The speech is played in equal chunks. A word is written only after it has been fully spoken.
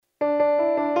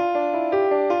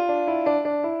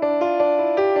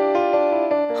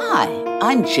Hi,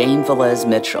 I'm Jane Velez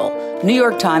Mitchell, New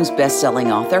York Times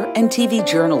bestselling author and TV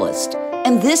journalist.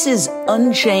 And this is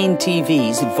Unchained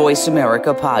TV's Voice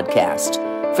America podcast.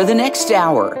 For the next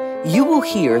hour, you will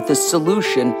hear the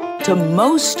solution to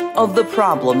most of the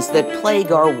problems that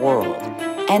plague our world.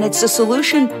 And it's a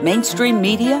solution mainstream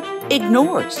media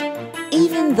ignores,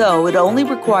 even though it only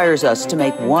requires us to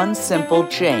make one simple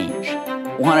change.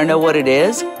 Want to know what it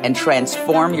is and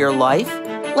transform your life?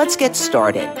 Let's get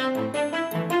started.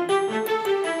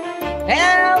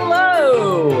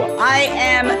 Hello! I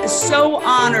am so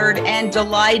honored and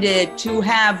delighted to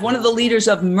have one of the leaders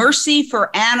of Mercy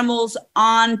for Animals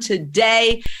on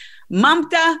today,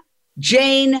 Mamta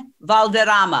Jane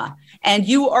Valderrama. And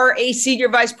you are a senior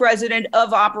vice president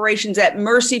of operations at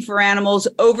Mercy for Animals,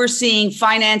 overseeing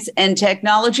finance and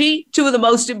technology, two of the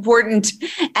most important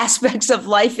aspects of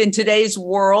life in today's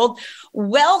world.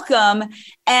 Welcome.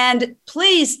 And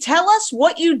please tell us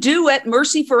what you do at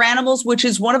Mercy for Animals, which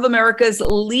is one of America's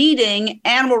leading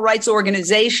animal rights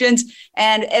organizations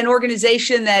and an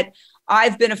organization that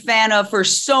I've been a fan of for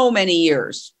so many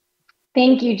years.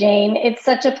 Thank you, Jane. It's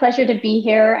such a pleasure to be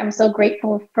here. I'm so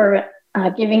grateful for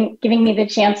giving me the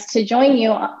chance to join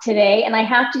you today. And I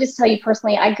have to just tell you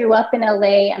personally, I grew up in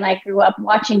LA and I grew up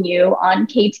watching you on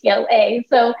KTLA.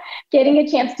 So getting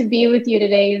a chance to be with you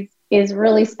today is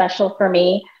really special for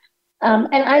me.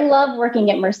 And I love working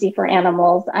at Mercy for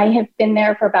Animals. I have been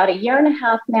there for about a year and a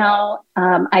half now.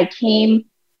 I came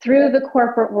through the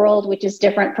corporate world, which is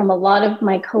different from a lot of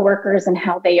my coworkers and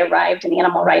how they arrived in the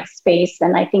animal rights space.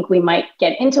 And I think we might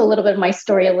get into a little bit of my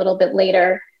story a little bit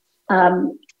later.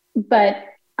 But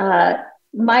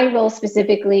my role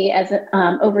specifically as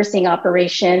overseeing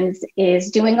operations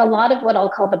is doing a lot of what I'll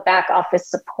call the back office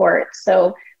support.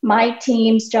 So my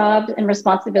team's job and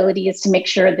responsibility is to make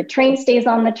sure the train stays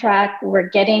on the track. We're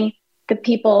getting the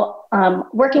people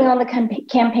working on the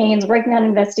campaigns, working on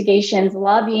investigations,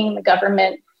 lobbying the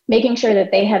government, making sure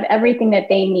that they have everything that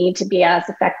they need to be as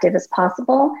effective as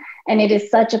possible. And it is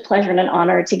such a pleasure and an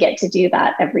honor to get to do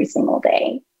that every single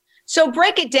day. So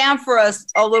break it down for us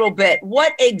a little bit.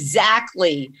 What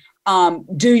exactly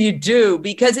do you do?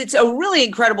 Because it's a really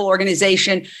incredible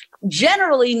organization,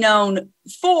 generally known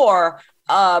for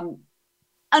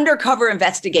undercover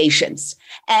investigations.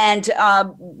 And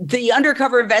the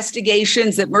undercover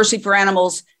investigations that Mercy for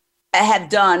Animals have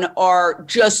done are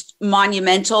just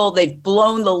monumental. They've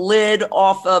blown the lid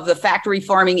off of the factory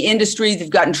farming industry. They've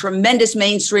gotten tremendous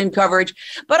mainstream coverage.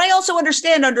 But I also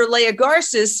understand under Leah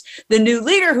Garces, the new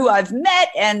leader who I've met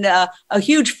and a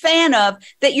huge fan of,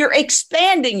 that you're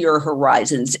expanding your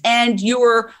horizons and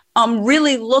you're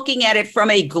really looking at it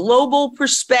from a global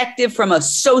perspective, from a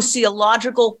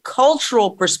sociological,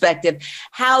 cultural perspective.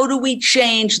 How do we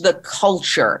change the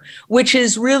culture? Which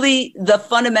is really the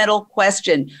fundamental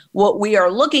question. What we are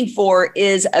looking for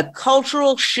is a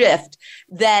cultural shift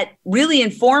that really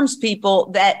informs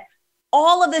people that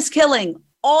all of this killing,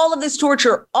 all of this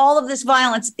torture, all of this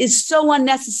violence is so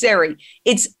unnecessary.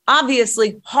 It's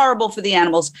obviously horrible for the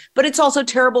animals, but it's also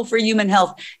terrible for human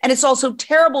health. And it's also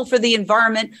terrible for the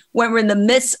environment when we're in the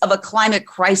midst of a climate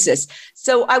crisis.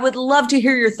 So I would love to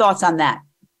hear your thoughts on that.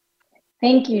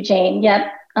 Thank you, Jane.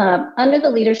 Yep. Under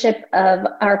the leadership of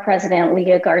our president,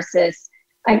 Leah Garces,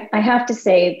 I have to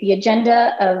say the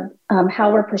agenda of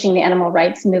how we're pushing the animal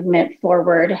rights movement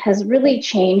forward has really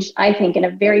changed, I think, in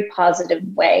a very positive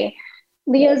way.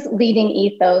 Leah's leading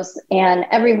ethos and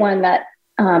everyone that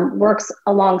works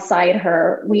alongside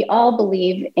her, we all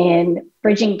believe in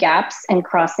bridging gaps and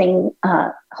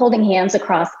holding hands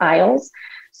across aisles.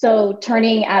 So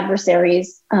turning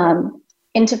adversaries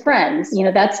into friends,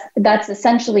 that's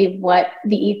essentially what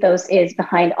the ethos is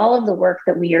behind all of the work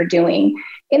that we are doing.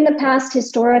 In the past,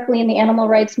 historically, in the animal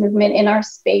rights movement in our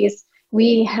space,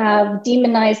 we have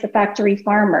demonized the factory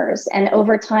farmers, and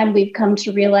over time, we've come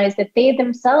to realize that they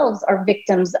themselves are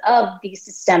victims of these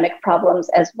systemic problems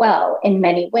as well in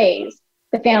many ways.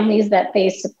 The families that they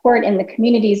support in the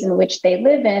communities in which they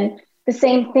live in, the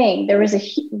same thing. There is a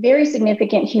very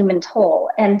significant human toll.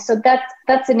 And so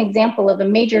that's an example of a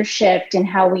major shift in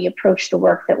how we approach the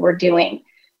work that we're doing.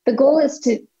 The goal is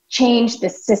to change the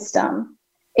system.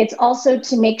 It's also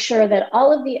to make sure that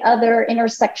all of the other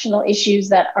intersectional issues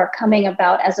that are coming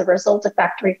about as a result of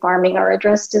factory farming are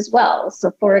addressed as well.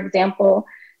 So, for example,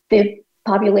 the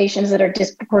populations that are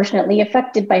disproportionately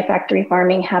affected by factory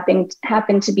farming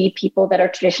happen to be people that are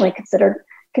traditionally considered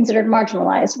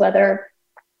marginalized, whether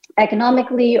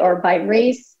economically or by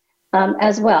race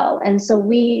as well. And so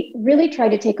we really try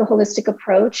to take a holistic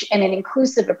approach and an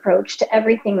inclusive approach to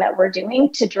everything that we're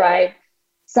doing to drive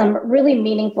some really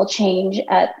meaningful change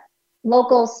at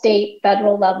local, state,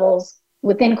 federal levels,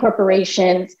 within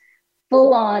corporations,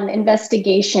 full-on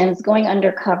investigations, going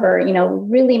undercover,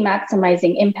 really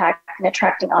maximizing impact and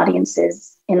attracting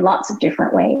audiences in lots of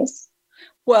different ways.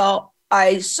 Well,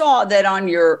 I saw that on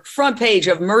your front page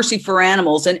of Mercy for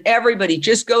Animals, and everybody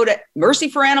just go to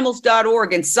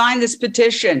mercyforanimals.org and sign this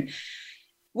petition.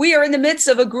 We are in the midst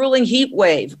of a grueling heat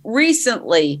wave.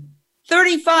 Recently,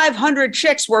 3,500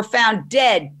 chicks were found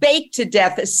dead, baked to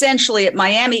death, essentially at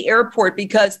Miami airport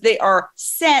because they are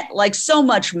sent like so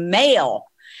much mail.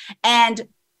 And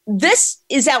this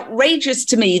is outrageous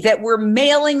to me that we're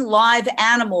mailing live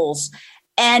animals.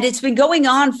 And it's been going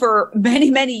on for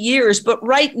many, many years. But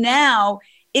right now,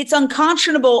 it's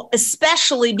unconscionable,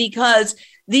 especially because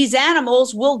these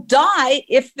animals will die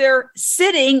if they're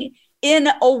sitting in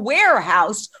a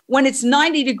warehouse when it's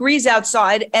 90 degrees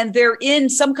outside and they're in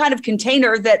some kind of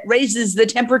container that raises the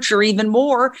temperature even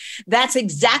more. That's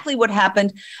exactly what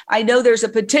happened. I know there's a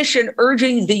petition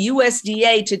urging the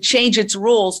USDA to change its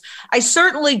rules. I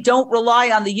certainly don't rely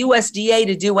on the USDA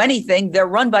to do anything. They're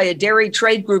run by a dairy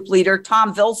trade group leader,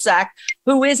 Tom Vilsack,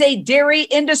 who is a dairy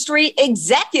industry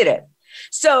executive.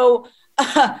 So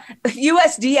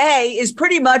USDA is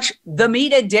pretty much the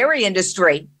meat and dairy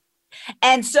industry.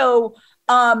 And so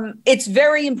it's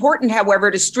very important, however,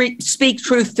 to speak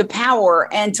truth to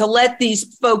power and to let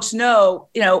these folks know,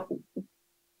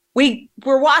 we're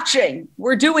watching,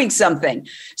 we're doing something.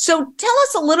 So tell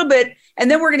us a little bit, and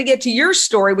then we're going to get to your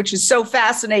story, which is so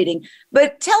fascinating.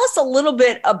 But tell us a little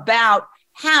bit about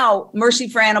how Mercy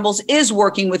for Animals is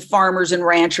working with farmers and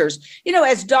ranchers.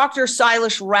 As Dr.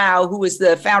 Sailesh Rao, who is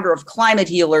the founder of Climate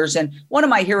Healers and one of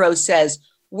my heroes, says,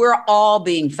 we're all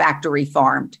being factory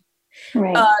farmed.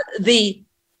 Right. The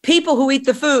people who eat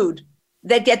the food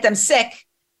that get them sick,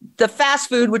 the fast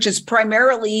food, which is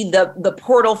primarily the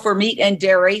portal for meat and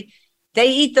dairy, they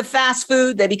eat the fast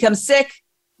food, they become sick,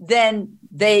 then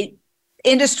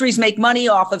industries make money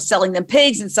off of selling them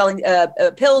pigs and selling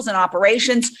pills and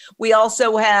operations. We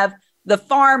also have the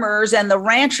farmers and the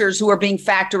ranchers who are being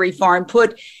factory farmed,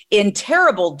 put in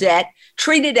terrible debt,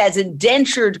 treated as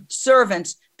indentured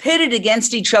servants, pitted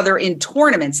against each other in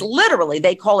tournaments. Literally,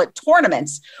 they call it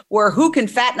tournaments, where who can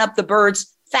fatten up the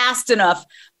birds fast enough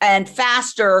and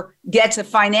faster gets a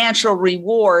financial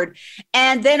reward.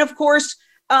 And then, of course,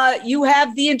 you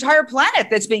have the entire planet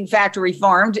that's being factory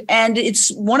farmed. And it's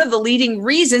one of the leading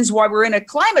reasons why we're in a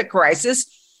climate crisis,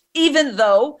 even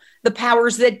though the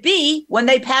powers that be, when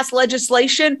they pass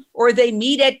legislation or they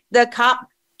meet at the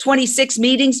COP26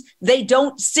 meetings, they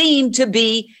don't seem to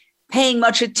be paying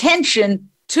much attention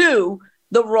to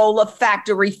the role of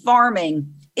factory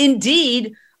farming.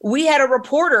 Indeed, we had a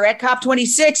reporter at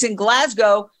COP26 in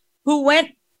Glasgow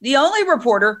the only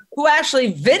reporter who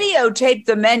actually videotaped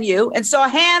the menu and saw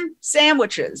ham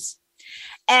sandwiches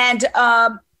and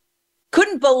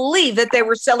couldn't believe that they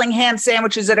were selling ham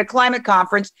sandwiches at a climate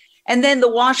conference. And then the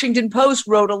Washington Post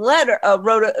wrote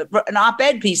an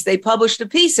op-ed piece. They published a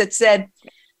piece that said,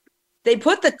 they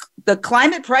put the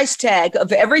climate price tag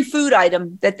of every food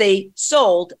item that they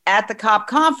sold at the COP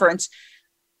conference.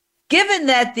 Given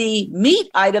that the meat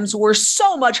items were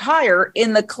so much higher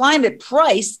in the climate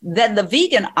price than the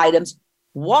vegan items,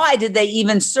 why did they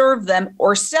even serve them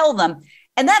or sell them?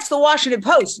 And that's the Washington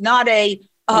Post, not an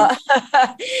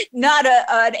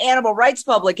animal rights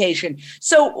publication.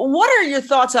 So what are your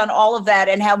thoughts on all of that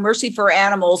and how Mercy for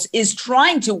Animals is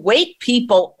trying to wake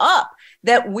people up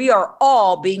that we are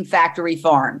all being factory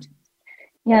farmed?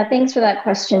 Yeah, thanks for that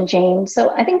question, Jane.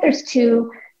 So I think there's two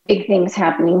big things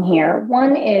happening here.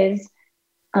 One is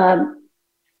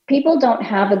people don't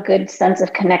have a good sense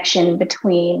of connection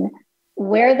between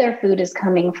where their food is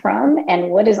coming from and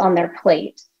what is on their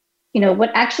plate. What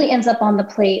actually ends up on the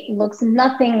plate looks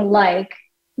nothing like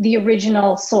the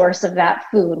original source of that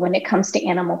food when it comes to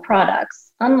animal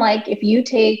products. Unlike if you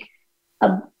take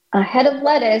a head of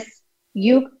lettuce,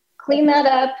 you clean that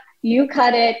up, you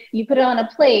cut it, you put it on a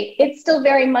plate, it still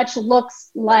very much looks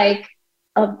like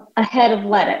a head of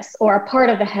lettuce or a part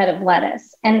of a head of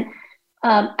lettuce. And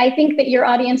I think that your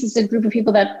audience is a group of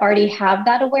people that already have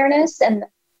that awareness. And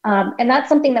that's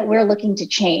something that we're looking to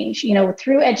change,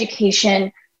 through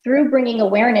education, through bringing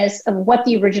awareness of what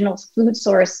the original food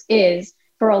source is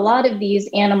for a lot of these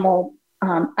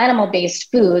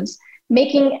animal-based foods,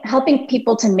 helping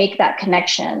people to make that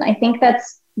connection. I think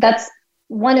that's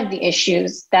one of the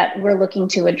issues that we're looking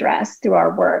to address through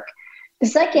our work. The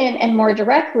second, and more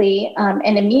directly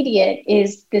and immediate,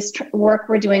 is this work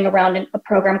we're doing around a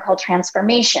program called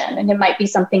Transformation. And it might be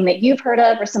something that you've heard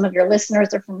of or some of your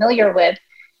listeners are familiar with.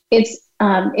 It's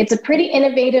a pretty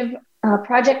innovative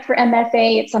project for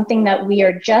MFA. It's something that we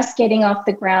are just getting off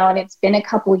the ground. It's been a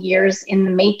couple years in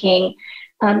the making.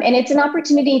 And it's an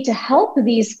opportunity to help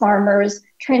these farmers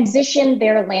transition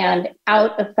their land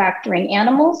out of factoring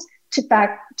animals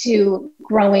to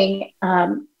growing,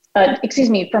 from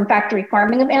factory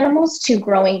farming of animals to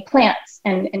growing plants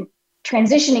and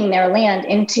transitioning their land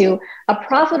into a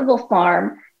profitable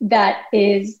farm that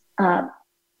is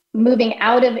moving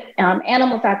out of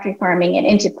animal factory farming and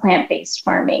into plant-based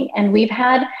farming. And we've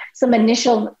had some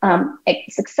initial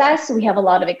success. We have a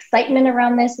lot of excitement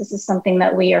around this. This is something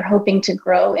that we are hoping to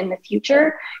grow in the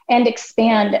future and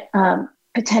expand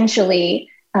potentially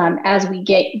as we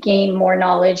gain more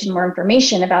knowledge and more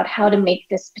information about how to make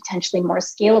this potentially more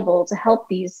scalable to help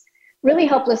these really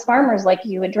helpless farmers like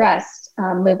you addressed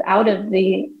move out of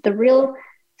the real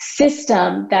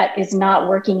system that is not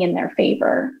working in their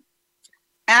favor.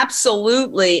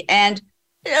 Absolutely. And,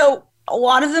 a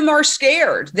lot of them are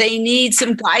scared. They need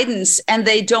some guidance and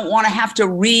they don't want to have to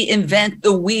reinvent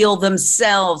the wheel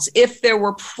themselves. If there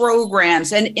were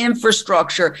programs and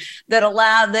infrastructure that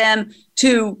allow them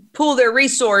to pool their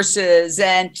resources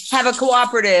and have a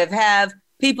cooperative, have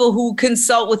people who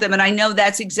consult with them. And I know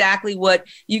that's exactly what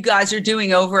you guys are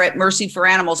doing over at Mercy for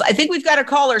Animals. I think we've got a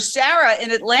caller, Sarah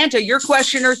in Atlanta. Your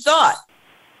question or thought?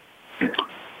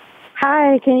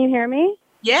 Hi, can you hear me?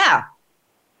 Yeah.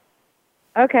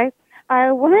 Okay.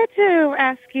 I wanted to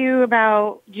ask you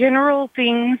about general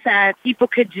things that people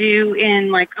could do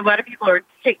a lot of people are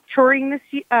touring this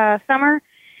summer.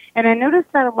 And I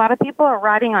noticed that a lot of people are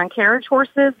riding on carriage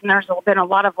horses, and there's been a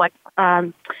lot of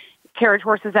carriage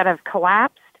horses that have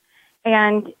collapsed.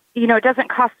 And, it doesn't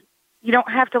cost, you don't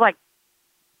have to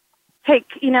take,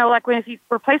 if you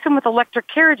replace them with electric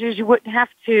carriages, you wouldn't have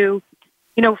to,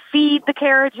 feed the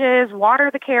carriages, water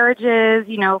the carriages,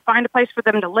 find a place for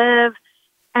them to live.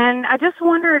 And I just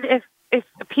wondered if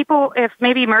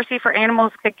maybe Mercy for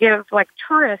Animals could give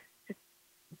tourist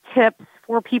tips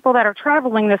for people that are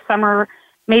traveling this summer,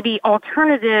 maybe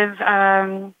alternative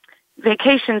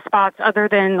vacation spots other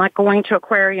than going to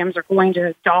aquariums or going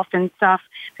to dolphin stuff,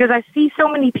 because I see so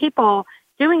many people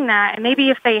doing that. And maybe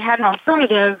if they had an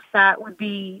alternative, that would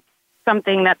be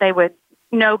something that they would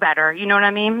know better. You know what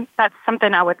I mean? That's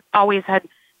something I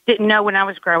didn't know when I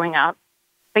was growing up.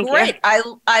 Great.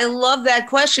 I love that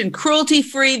question.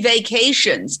 Cruelty-free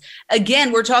vacations.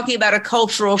 Again, we're talking about a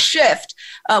cultural shift.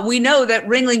 We know that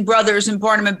Ringling Brothers and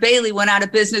Barnum and Bailey went out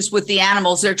of business with the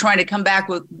animals. They're trying to come back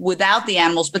without the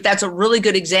animals, but that's a really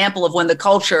good example of when the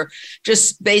culture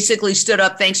just basically stood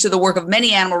up, thanks to the work of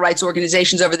many animal rights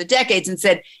organizations over the decades, and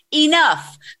said,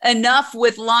 enough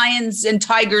with lions and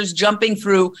tigers jumping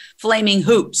through flaming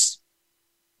hoops.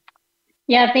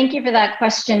 Yeah, thank you for that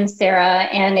question, Sarah.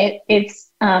 And it's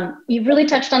you've really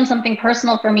touched on something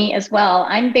personal for me as well.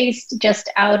 I'm based just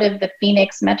out of the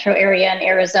Phoenix metro area in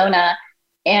Arizona.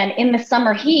 And in the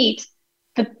summer heat,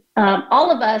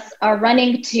 all of us are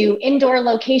running to indoor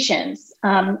locations,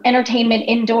 entertainment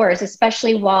indoors,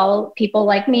 especially while people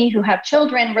like me who have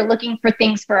children, we're looking for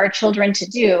things for our children to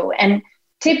do. And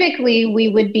typically we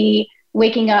would be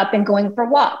waking up and going for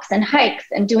walks and hikes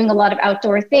and doing a lot of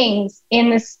outdoor things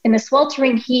in the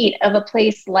sweltering heat of a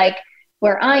place like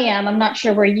where I am. I'm not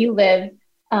sure where you live.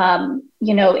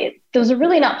 Those are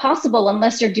really not possible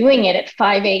unless you're doing it at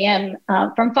 5 a.m.,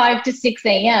 from 5 to 6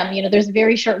 a.m. There's a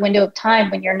very short window of time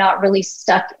when you're not really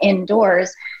stuck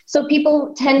indoors. So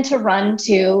people tend to run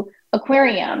to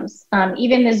aquariums.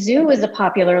 Even the zoo is a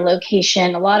popular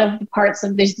location. A lot of the parts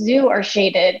of the zoo are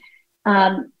shaded.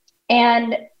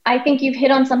 And I think you've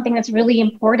hit on something that's really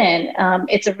important.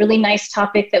 It's a really nice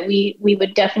topic that we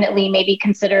would definitely maybe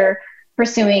consider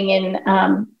pursuing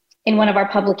in one of our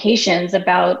publications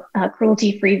about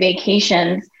cruelty-free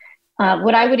vacations.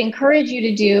 What I would encourage you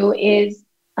to do is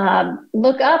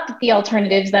look up the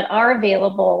alternatives that are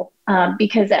available,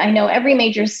 because I know every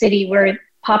major city where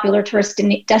popular tourist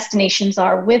destinations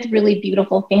are with really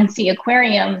beautiful, fancy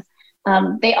aquariums,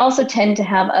 they also tend to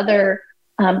have other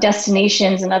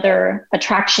destinations and other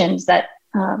attractions that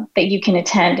you can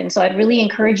attend. And so I'd really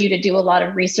encourage you to do a lot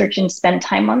of research and spend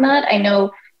time on that. I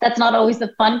know that's not always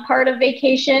the fun part of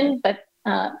vacation, but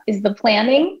is the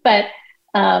planning. But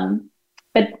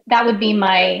that would be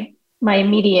my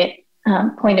immediate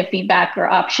point of feedback or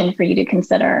option for you to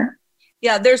consider.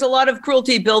 Yeah, there's a lot of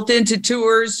cruelty built into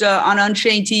tours. On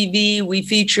Unchained TV, we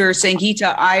feature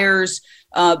Sangeeta Iyer's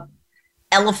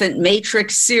Elephant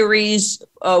Matrix series,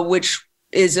 which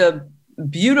is a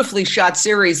beautifully shot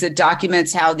series that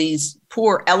documents how these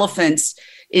poor elephants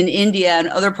in India and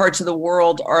other parts of the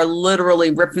world are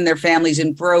literally ripped from their families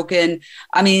and broken.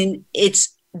 I mean,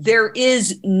 there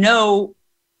is no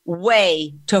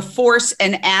way to force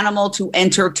an animal to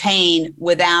entertain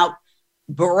without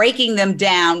breaking them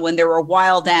down when they're a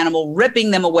wild animal,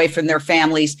 ripping them away from their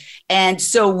families. And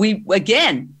so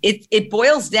it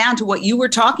boils down to what you were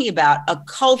talking about, a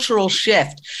cultural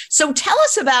shift. So tell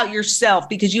us about yourself,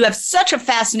 because you have such a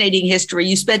fascinating history.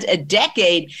 You spent a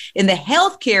decade in the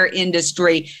healthcare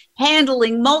industry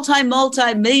handling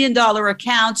multi-million dollar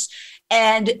accounts.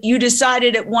 And you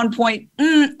decided at one point,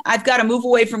 I've got to move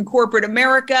away from corporate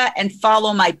America and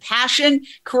follow my passion.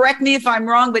 Correct me if I'm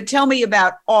wrong, but tell me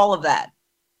about all of that.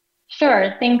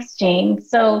 Sure. Thanks, Jane.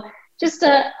 So just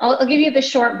I'll give you the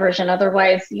short version.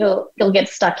 Otherwise, you'll get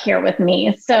stuck here with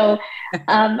me. So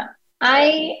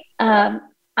I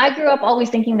grew up always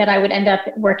thinking that I would end up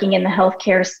working in the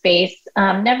healthcare space.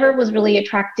 Never was really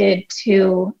attracted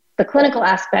to the clinical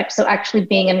aspect, so actually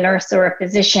being a nurse or a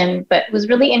physician, but was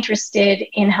really interested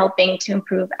in helping to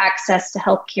improve access to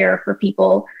healthcare for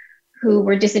people who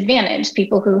were disadvantaged,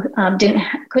 people who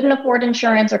couldn't afford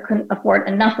insurance or couldn't afford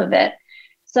enough of it.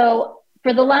 So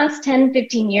for the last 10,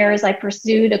 15 years, I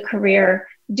pursued a career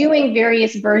doing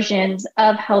various versions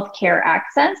of healthcare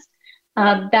access.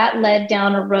 That led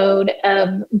down a road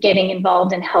of getting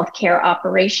involved in healthcare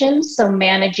operations, so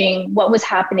managing what was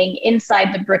happening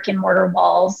inside the brick and mortar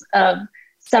walls of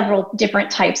several different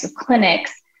types of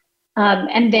clinics,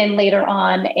 and then later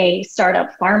on a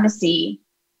startup pharmacy.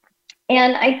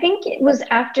 And I think it was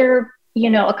after,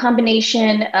 a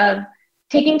combination of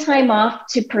taking time off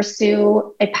to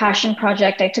pursue a passion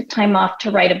project. I took time off to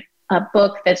write a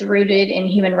book that's rooted in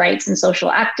human rights and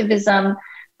social activism.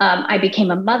 I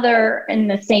became a mother in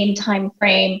the same time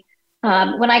frame.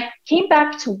 When I came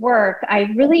back to work, I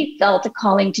really felt a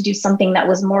calling to do something that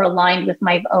was more aligned with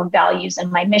my own values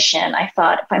and my mission. I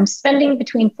thought, if I'm spending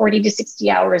between 40 to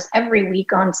 60 hours every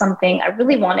week on something, I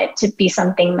really want it to be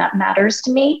something that matters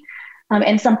to me,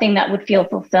 and something that would feel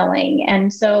fulfilling.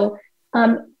 And so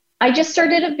I just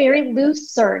started a very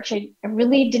loose search. I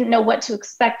really didn't know what to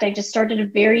expect. I just started a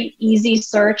very easy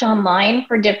search online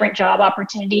for different job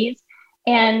opportunities.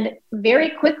 And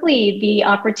very quickly, the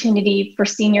opportunity for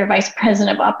Senior Vice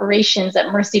President of Operations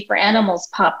at Mercy for Animals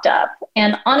popped up.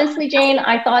 And honestly, Jane,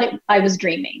 I thought I was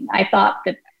dreaming. I thought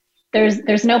that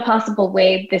there's no possible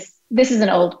way this is an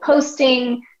old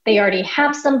posting. They already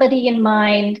have somebody in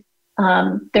mind.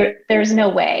 There's no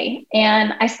way.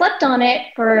 And I slept on it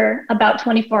for about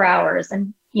 24 hours.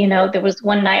 And, there was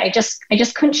one night I just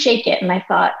couldn't shake it. And I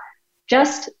thought,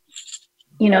 just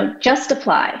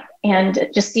apply and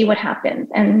just see what happens.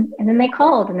 And then they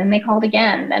called, and then they called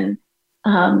again.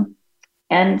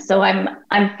 And so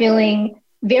I'm feeling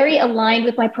very aligned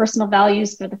with my personal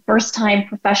values for the first time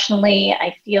professionally.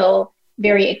 I feel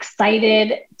very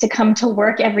excited to come to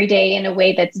work every day in a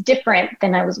way that's different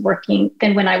than when I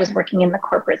was working in the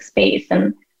corporate space.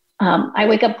 And I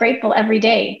wake up grateful every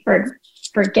day for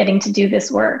getting to do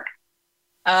this work.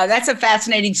 That's a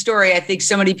fascinating story. I think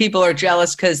so many people are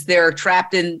jealous because they're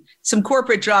trapped in some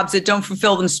corporate jobs that don't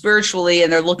fulfill them spiritually,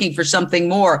 and they're looking for something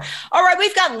more. All right,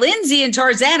 we've got Lindsay in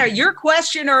Tarzana. Your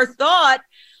question or thought,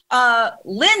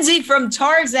 Lindsay from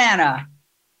Tarzana.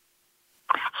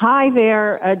 Hi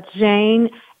there, Jane,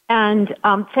 and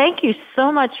thank you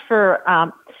so much for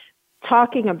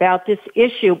talking about this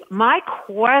issue. My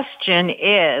question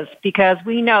is, because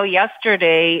we know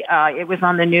yesterday it was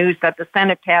on the news that the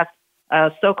Senate passed a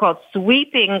so-called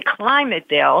sweeping climate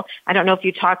bill. I don't know if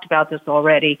you talked about this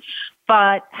already,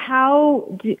 but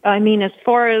as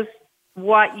far as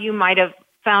what you might have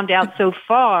found out so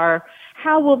far,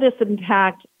 how will this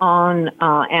impact on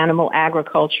animal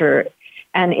agriculture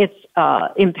and its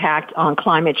impact on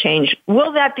climate change?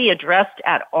 Will that be addressed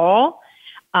at all?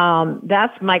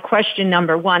 That's my question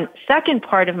number one. Second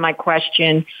part of my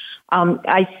question,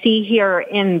 I see here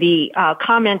in the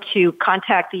comment to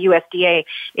contact the USDA,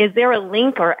 is there a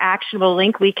link or actionable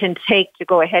link we can take to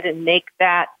go ahead and make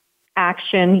that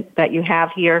action that you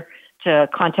have here to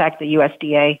contact the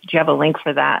USDA? Do you have a link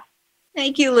for that?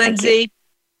 Thank you, Lindsay.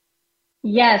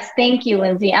 Yes, thank you,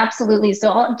 Lindsay. Absolutely. So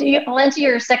I'll answer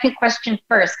your second question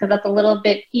first, because that's a little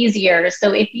bit easier.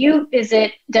 So if you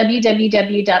visit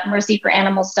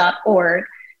www.mercyforanimals.org,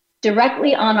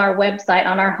 directly on our website,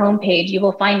 on our homepage, you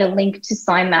will find a link to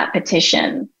sign that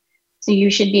petition. So you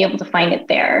should be able to find it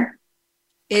there.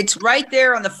 It's right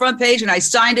there on the front page, and I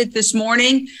signed it this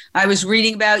morning. I was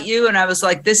reading about you, and I was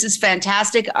like, this is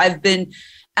fantastic. I've been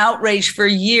outraged for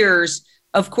years,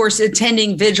 of course,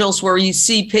 attending vigils where you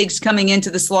see pigs coming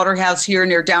into the slaughterhouse here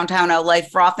near downtown LA,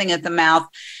 frothing at the mouth.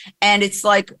 And it's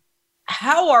like,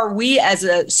 how are we as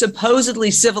a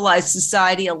supposedly civilized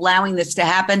society allowing this to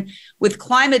happen? With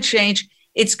climate change,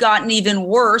 it's gotten even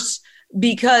worse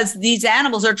because these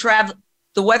animals are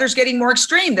the weather's getting more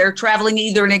extreme. They're traveling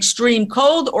either in extreme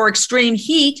cold or extreme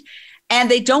heat. and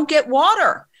they don't get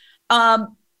water.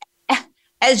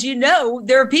 As you know,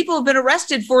 there are people who've been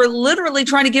arrested for literally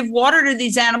trying to give water to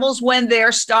these animals when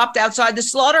they're stopped outside the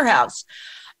slaughterhouse.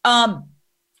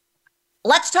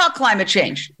 Let's talk climate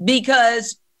change,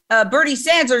 because Bernie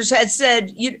Sanders had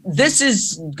said this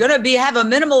is going to have a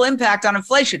minimal impact on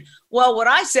inflation. Well, what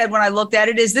I said when I looked at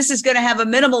it is this is going to have a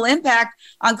minimal impact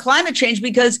on climate change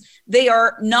because they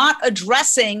are not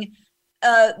addressing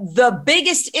the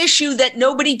biggest issue that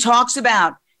nobody talks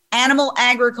about: animal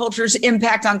agriculture's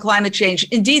impact on climate change.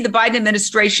 Indeed, the Biden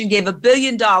administration gave $1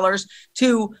 billion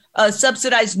to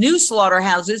subsidize new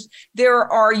slaughterhouses. There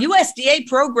are USDA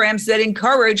programs that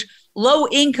encourage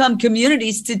low-income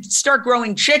communities to start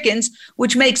growing chickens,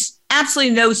 which makes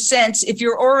absolutely no sense. If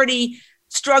you're already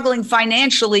struggling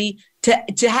financially,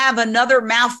 to have another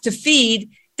mouth to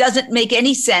feed doesn't make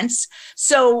any sense.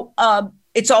 So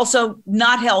it's also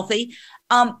not healthy.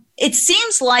 It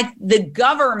seems like the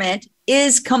government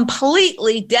is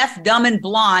completely deaf, dumb, and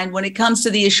blind when it comes to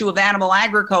the issue of animal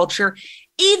agriculture,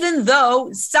 even though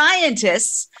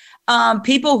scientists,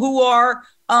 people who are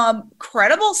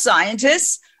credible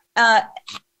scientists,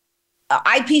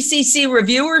 IPCC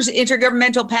reviewers,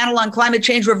 Intergovernmental Panel on Climate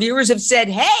Change reviewers, have said,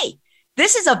 hey,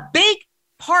 this is a big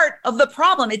part of the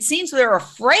problem. It seems they're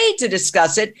afraid to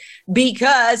discuss it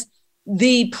because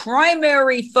the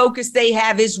primary focus they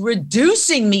have is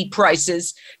reducing meat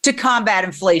prices to combat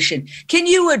inflation. Can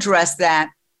you address that?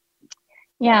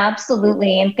 Yeah,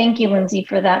 absolutely. And thank you, Lindsay,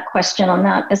 for that question on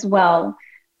that as well.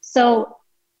 So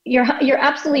you're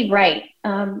absolutely right.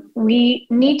 We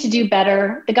need to do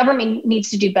better. The government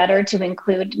needs to do better to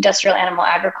include industrial animal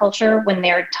agriculture when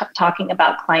they're talking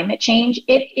about climate change.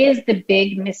 It is the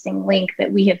big missing link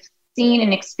that we have seen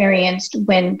and experienced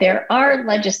when there are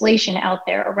legislation out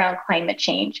there around climate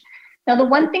change. Now, the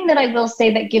one thing that I will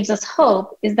say that gives us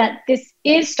hope is that this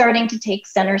is starting to take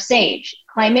center stage.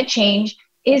 Climate change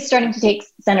is starting to take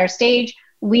center stage.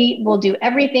 We will do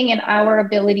everything in our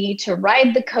ability to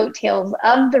ride the coattails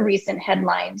of the recent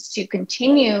headlines to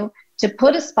continue to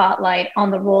put a spotlight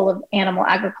on the role of animal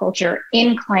agriculture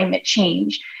in climate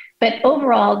change. But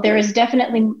overall, there is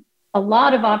definitely a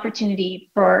lot of opportunity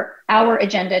for our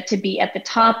agenda to be at the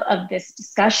top of this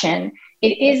discussion.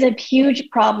 It is a huge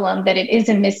problem that it is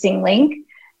a missing link.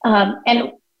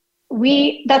 And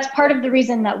that's part of the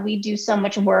reason that we do so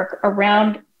much work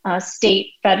around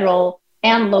state, federal,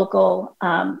 and local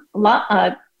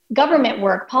government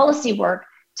work, policy work,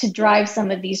 to drive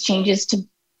some of these changes, to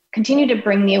continue to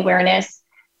bring the awareness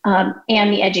and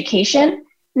the education.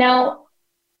 Now,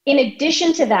 in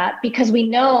addition to that, because we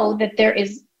know that there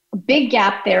is a big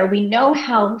gap there, we know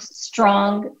how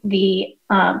strong the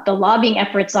lobbying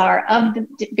efforts are of the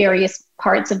various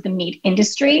parts of the meat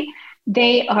industry.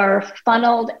 They are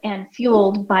funneled and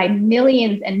fueled by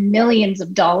millions and millions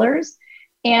of dollars.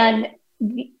 And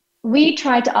we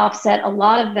try to offset a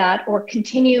lot of that or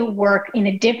continue work in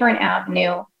a different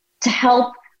avenue to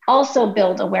help also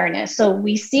build awareness. So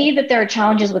we see that there are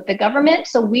challenges with the government,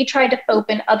 so we try to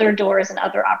open other doors and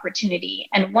other opportunity.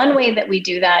 And one way that we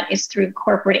do that is through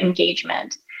corporate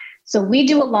engagement. So we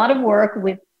do a lot of work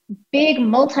with big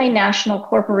multinational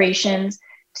corporations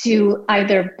to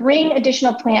either bring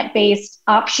additional plant-based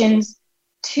options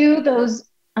to those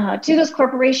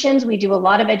corporations. We do a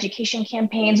lot of education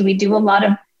campaigns. We do a lot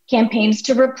of campaigns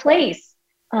to replace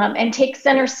and take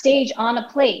center stage on a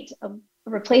plate of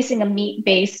replacing a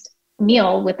meat-based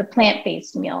meal with a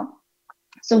plant-based meal.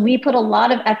 So we put a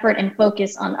lot of effort and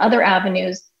focus on other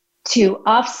avenues to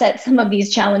offset some of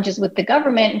these challenges with the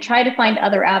government and try to find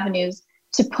other avenues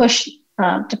to push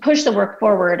the work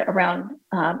forward around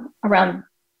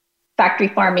factory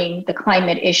farming, the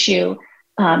climate issue,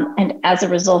 and as a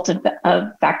result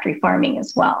of factory farming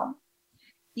as well.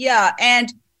 Yeah,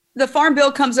 and the Farm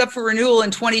Bill comes up for renewal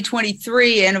in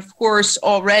 2023. And of course,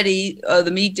 already the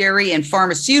meat, dairy, and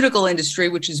pharmaceutical industry,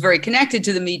 which is very connected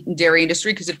to the meat and dairy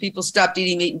industry, because if people stopped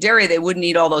eating meat and dairy, they wouldn't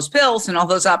eat all those pills and all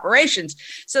those operations.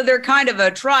 So they're kind of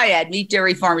a triad: meat,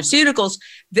 dairy, pharmaceuticals.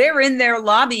 They're in there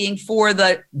lobbying for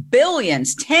the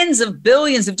billions, tens of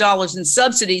billions of dollars in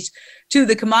subsidies to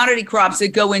the commodity crops that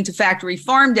go into factory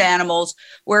farmed animals,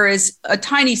 whereas a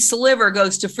tiny sliver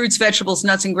goes to fruits, vegetables,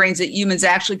 nuts, and grains that humans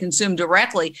actually consume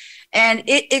directly. And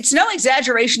it's no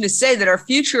exaggeration to say that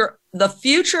the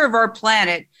future of our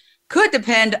planet could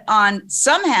depend on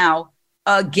somehow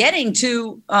getting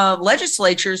to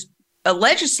legislators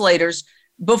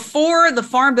before the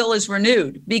Farm Bill is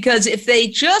renewed. Because if they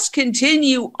just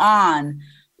continue on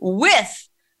with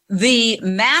the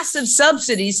massive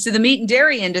subsidies to the meat and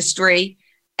dairy industry,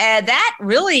 that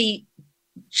really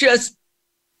just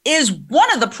is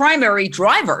one of the primary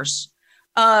drivers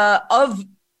of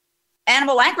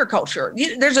animal agriculture.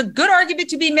 There's a good argument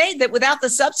to be made that without the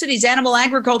subsidies, animal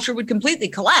agriculture would completely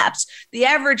collapse. The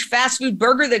average fast food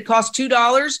burger that costs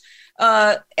 $2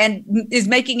 and is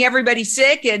making everybody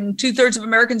sick and 2/3 of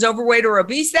Americans overweight or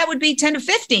obese, that would be $10 to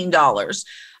 $15,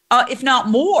 if not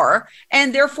more.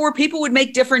 And therefore, people would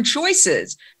make different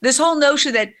choices. This whole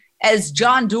notion that, as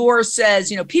John Doerr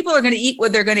says, people are going to eat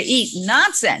what they're going to eat.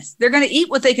 Nonsense. They're going to eat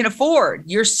what they can afford.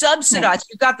 You're subsidized.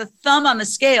 You've got the thumb on the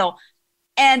scale.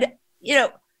 And,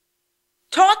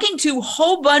 talking to a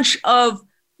whole bunch of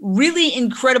really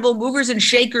incredible movers and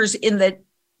shakers in the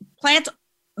plant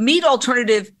meat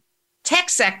alternative tech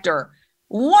sector,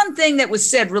 one thing that was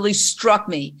said really struck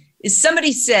me is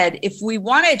somebody said, if we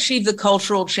want to achieve the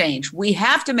cultural change, we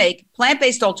have to make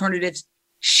plant-based alternatives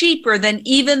cheaper than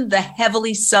even the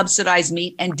heavily subsidized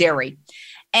meat and dairy.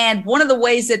 And one of the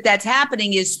ways that that's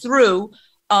happening is through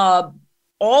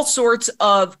all sorts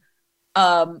of,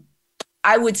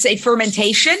 I would say,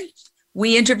 fermentation.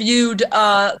 We interviewed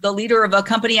the leader of a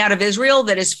company out of Israel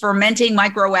that is fermenting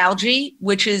microalgae,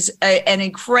 which is an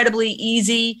incredibly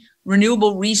easy,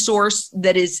 renewable resource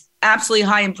that is absolutely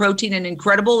high in protein and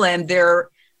incredible. And they're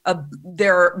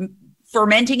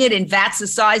fermenting it in vats the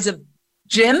size of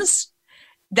gyms.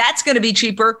 That's going to be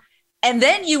cheaper. And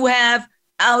then you have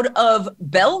out of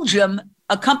Belgium,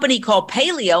 a company called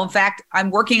Paleo. In fact, I'm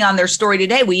working on their story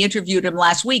today. We interviewed him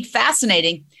last week.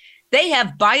 Fascinating. They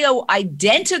have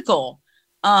bioidentical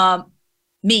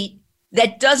meat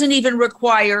that doesn't even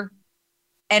require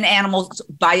an animal's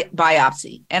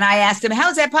biopsy. And I asked him, how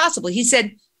is that possible? He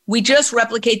said, we just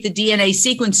replicate the DNA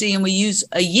sequencing and we use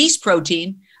a yeast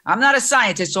protein. I'm not a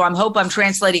scientist, so I hope I'm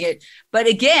translating it. But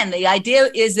again, the idea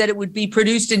is that it would be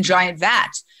produced in giant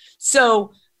vats.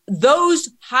 So those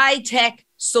high-tech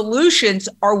solutions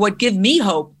are what give me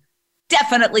hope.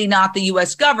 Definitely not the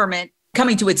U.S. government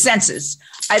coming to its senses.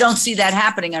 I don't see that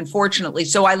happening, unfortunately.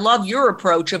 So I love your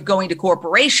approach of going to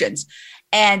corporations.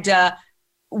 And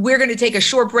we're going to take a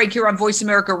short break here on Voice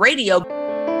America Radio.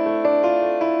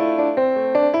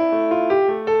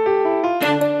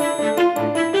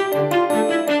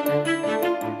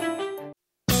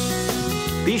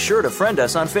 Be sure to friend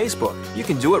us on Facebook. You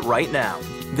can do it right now.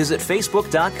 Visit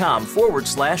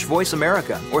facebook.com/Voice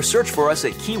America or search for us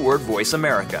at keyword Voice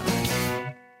America.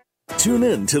 Tune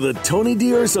in to the Tony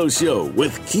D'Urso Show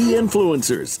with key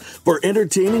influencers for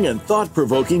entertaining and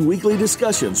thought-provoking weekly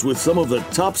discussions with some of the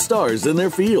top stars in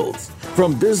their fields.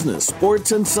 From business,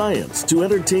 sports, and science to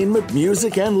entertainment,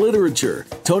 music, and literature,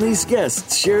 Tony's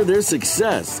guests share their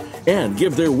success and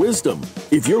give their wisdom.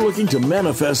 If you're looking to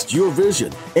manifest your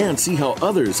vision and see how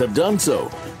others have done so,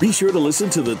 be sure to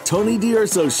listen to the Tony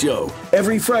D'Urso Show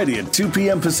every Friday at 2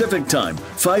 p.m. Pacific Time,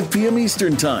 5 p.m.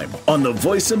 Eastern Time on the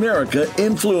Voice America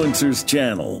Influencers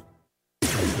channel.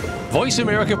 Voice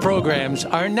America programs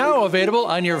are now available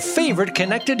on your favorite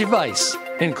connected device,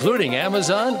 including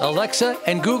Amazon, Alexa,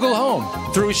 and Google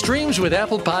Home. Through streams with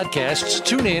Apple Podcasts,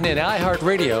 TuneIn, and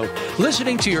iHeartRadio,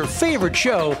 listening to your favorite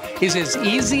show is as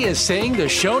easy as saying the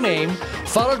show name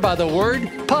followed by the word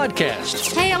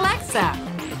podcast. Hey, Alexa,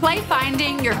 play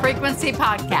Finding Your Frequency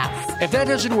podcast. If that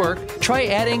doesn't work, try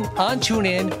adding on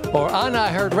TuneIn or on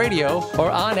iHeartRadio or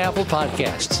on Apple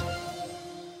Podcasts.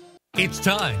 It's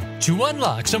time to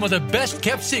unlock some of the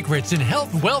best-kept secrets in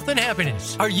health, wealth, and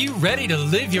happiness. Are you ready to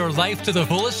live your life to the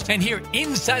fullest and hear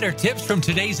insider tips from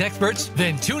today's experts?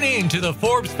 Then tune in to The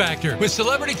Forbes Factor with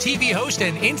celebrity TV host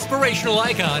and inspirational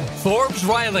icon, Forbes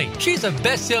Riley. She's a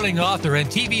best-selling author and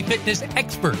TV fitness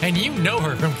expert, and you know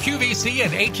her from QVC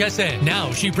and HSN.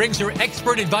 Now she brings her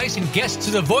expert advice and guests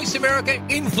to the Voice America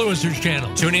Influencers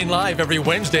channel. Tune in live every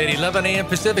Wednesday at 11 a.m.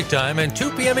 Pacific Time and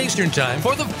 2 p.m. Eastern Time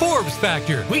for The Forbes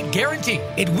Factor. We guarantee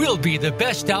it will be the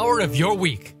best hour of your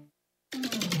week.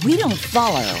 We don't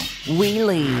follow, we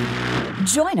lead.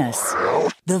 Join us,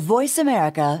 the Voice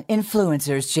America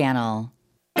Influencers channel.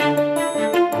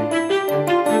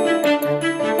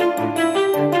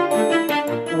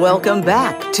 Welcome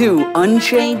back to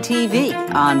Unchained TV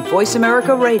on Voice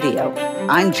America Radio.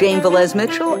 I'm Jane Velez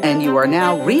Mitchell, and you are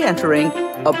now re-entering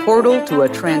a portal to a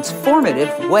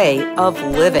transformative way of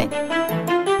living.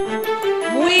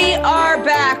 We are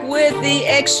back with the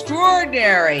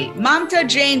extraordinary Mamta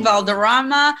Jane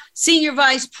Valderrama, Senior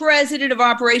Vice President of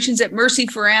Operations at Mercy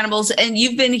for Animals. And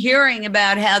you've been hearing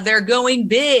about how they're going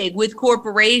big with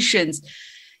corporations.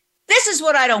 This is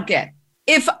what I don't get.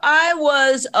 If I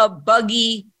was a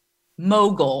buggy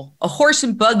mogul, a horse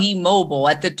and buggy mogul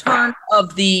at the turn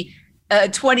of the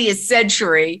 20th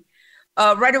century,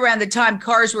 right around the time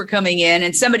cars were coming in,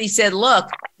 and somebody said, look,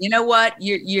 you know what,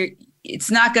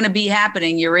 it's not going to be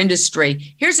happening, your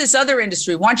industry. Here's this other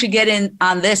industry. Why don't you get in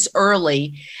on this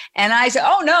early? And I said,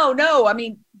 oh, no. I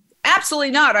mean,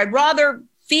 absolutely not. I'd rather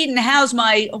feed and house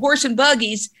my horse and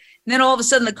buggies. And then all of a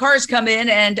sudden the cars come in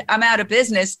and I'm out of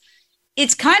business.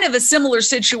 It's kind of a similar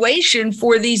situation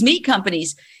for these meat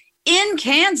companies. In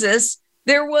Kansas,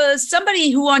 there was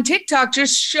somebody who on TikTok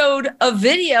just showed a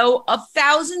video of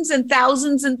thousands and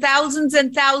thousands and thousands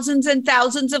and thousands and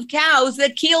thousands of cows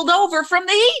that keeled over from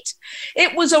the heat.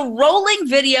 It was a rolling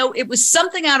video. It was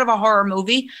something out of a horror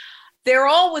movie. They're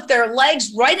all with their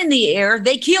legs right in the air.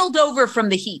 They keeled over from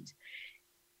the heat.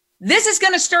 This is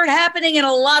going to start happening in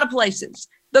a lot of places.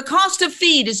 The cost of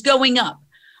feed is going up.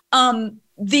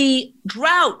 The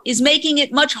drought is making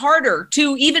it much harder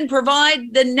to even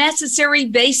provide the necessary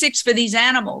basics for these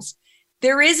animals.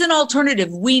 There is an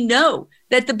alternative. We know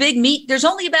that the big meat, there's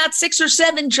only about 6 or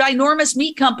 7 ginormous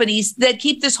meat companies that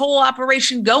keep this whole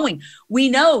operation going. We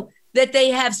know that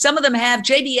they have, some of them have,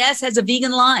 JBS has a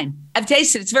vegan line. I've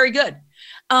tasted it. It's very good.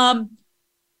 Are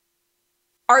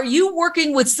you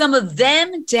working with some of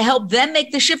them to help them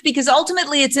make the shift? Because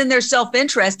ultimately it's in their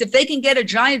self-interest. If they can get a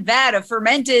giant vat of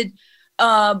fermented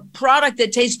product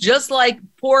that tastes just like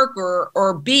pork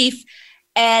or beef,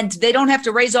 and they don't have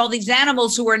to raise all these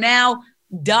animals who are now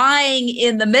dying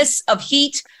in the midst of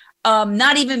heat,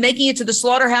 not even making it to the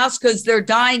slaughterhouse because they're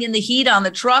dying in the heat on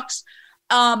the trucks.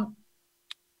 I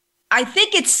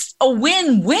think it's a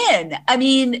win-win. I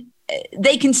mean,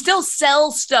 they can still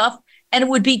sell stuff and it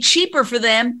would be cheaper for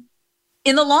them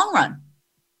in the long run.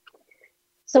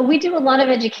 So we do a lot of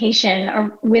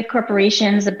education with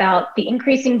corporations about the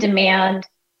increasing demand,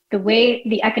 the way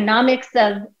the economics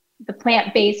of the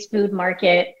plant-based food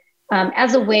market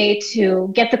as a way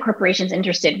to get the corporations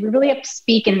interested. We really have to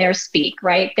speak in their speak,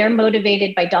 right? They're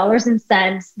motivated by dollars and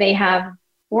cents. They have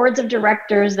boards of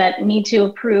directors that need to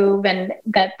approve and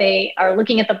that they are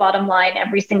looking at the bottom line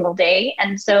every single day.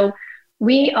 And so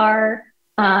we are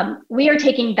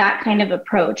taking that kind of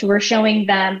approach. We're showing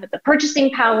them the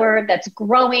purchasing power that's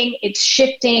growing, it's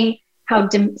shifting, how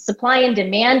supply and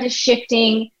demand is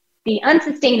shifting, the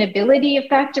unsustainability of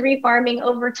factory farming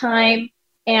over time,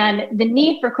 and the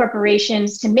need for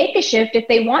corporations to make a shift if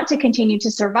they want to continue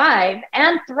to survive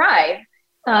and thrive.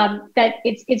 That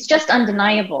it's just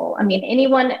undeniable. I mean,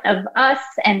 anyone of us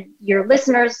and your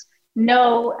listeners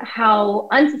know how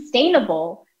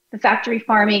unsustainable the factory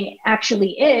farming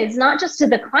actually is, not just to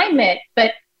the climate,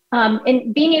 but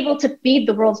in being able to feed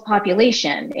the world's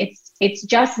population. It's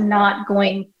just not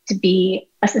going to be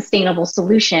a sustainable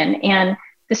solution. And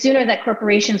the sooner that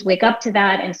corporations wake up to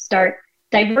that and start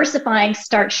diversifying,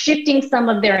 start shifting some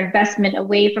of their investment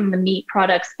away from the meat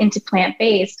products into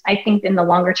plant-based, I think in the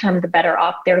longer term, the better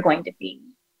off they're going to be.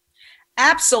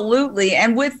 Absolutely.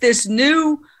 And with this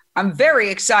new, I'm very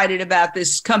excited about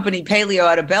this company Paleo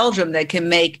out of Belgium that can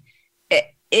make it.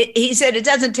 He said it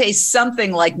doesn't taste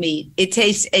something like meat. It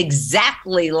tastes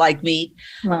exactly like meat.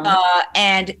 Wow.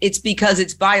 And it's because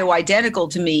it's bioidentical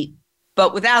to meat,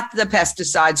 but without the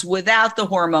pesticides, without the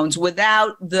hormones,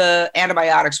 without the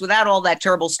antibiotics, without all that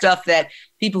terrible stuff that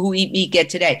people who eat meat get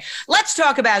today. Let's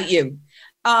talk about you.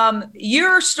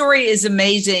 Your story is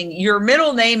amazing. Your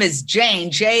middle name is Jane,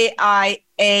 J-I-A-N,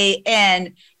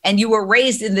 and you were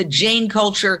raised in the Jain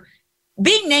culture.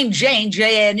 Being named Jane,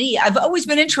 J-A-N-E, I've always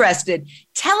been interested.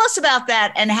 Tell us about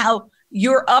that and how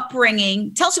your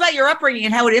upbringing, tell us about your upbringing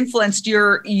and how it influenced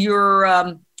your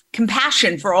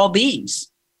compassion for all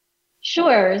beings.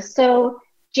 Sure. So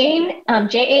Jain,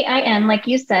 J-A-I-N, like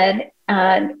you said,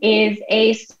 is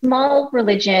a small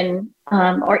religion,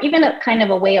 or even a kind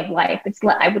of a way of life.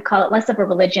 I would call it less of a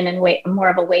religion and more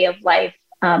of a way of life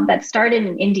that started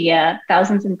in India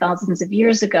thousands and thousands of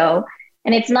years ago.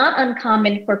 And it's not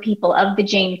uncommon for people of the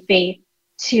Jain faith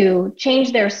to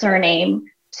change their surname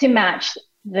to match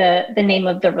the name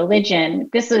of the religion.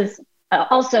 This was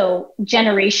also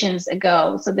generations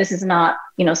ago. So this is not,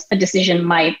 a decision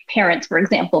my parents, for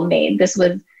example, made. This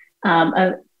was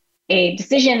a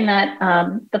decision that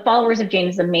the followers of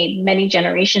Jainism made many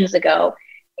generations ago.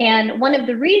 And one of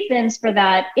the reasons for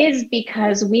that is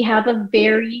because we have a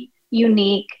very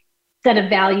unique set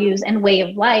of values and way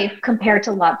of life compared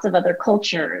to lots of other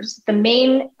cultures. The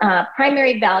main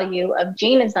primary value of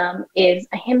Jainism is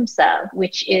ahimsa,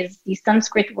 which is the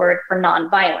Sanskrit word for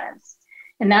nonviolence.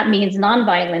 And that means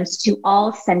nonviolence to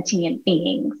all sentient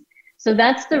beings. So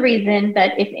that's the reason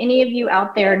that if any of you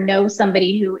out there know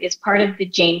somebody who is part of the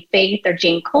Jain faith or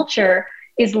Jain culture,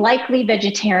 is likely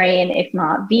vegetarian, if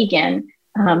not vegan,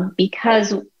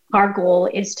 because our goal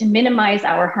is to minimize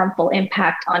our harmful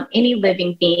impact on any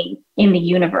living being in the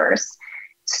universe.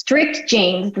 Strict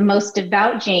Jains, the most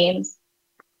devout Jains,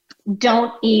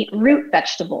 don't eat root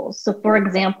vegetables. So for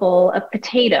example, a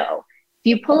potato. If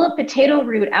you pull a potato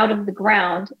root out of the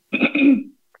ground,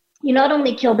 you not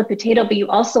only kill the potato, but you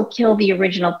also kill the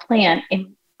original plant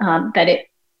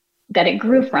that it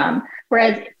grew from.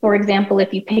 Whereas, for example,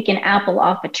 if you pick an apple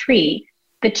off a tree,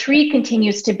 the tree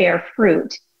continues to bear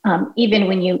fruit even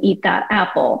when you eat that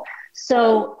apple.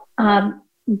 So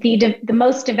the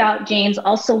most devout Jains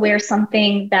also wear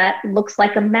something that looks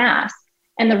like a mask.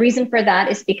 And the reason for that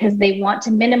is because they want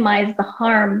to minimize the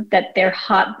harm that their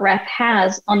hot breath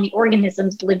has on the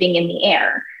organisms living in the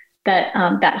air,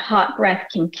 that hot breath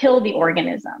can kill the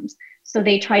organisms. So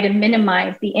they try to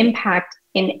minimize the impact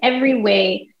in every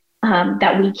way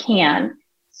that we can.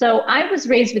 So I was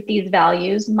raised with these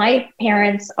values. My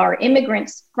parents are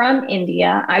immigrants from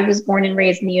India. I was born and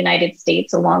raised in the United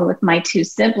States along with my two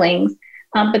siblings.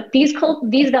 But these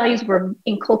values were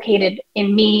inculcated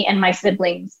in me and my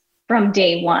siblings from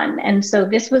day one. And so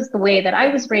this was the way that I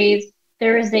was raised.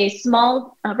 There is a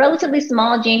relatively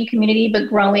small Jain community, but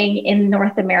growing in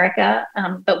North America.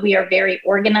 But we are very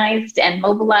organized and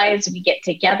mobilized. We get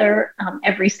together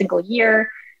every single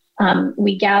year.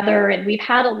 We gather, and we've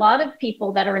had a lot of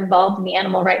people that are involved in the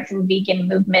animal rights and vegan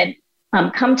movement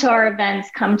come to our events,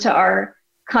 come to our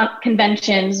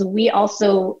conventions. We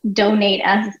also donate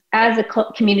as a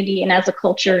community and as a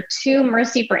culture to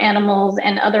Mercy for Animals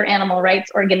and other animal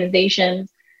rights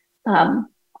organizations.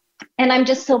 And I'm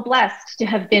just so blessed to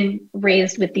have been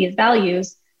raised with these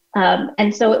values.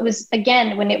 And so it was,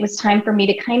 again, when it was time for me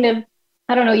to kind of,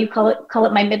 I don't know, you call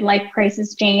it my midlife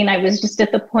crisis, Jane. I was just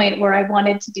at the point where I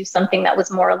wanted to do something that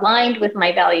was more aligned with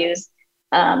my values,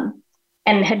 and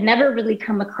had never really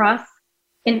come across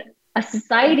in a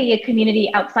society, a community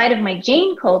outside of my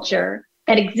Jain culture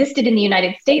that existed in the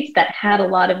United States that had a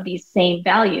lot of these same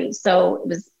values. So it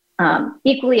was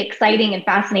equally exciting and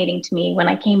fascinating to me when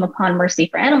I came upon Mercy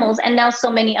for Animals, and now so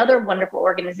many other wonderful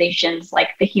organizations like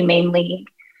the Humane League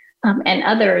and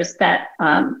others that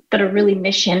are really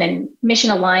mission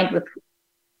aligned, with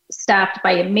staffed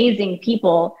by amazing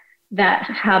people that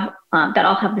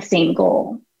all have the same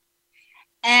goal.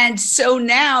 And so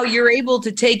now you're able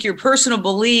to take your personal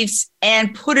beliefs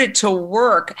and put it to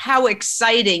work. How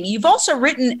exciting. You've also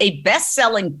written a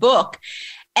best-selling book,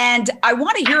 and I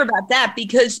want to hear about that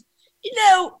because,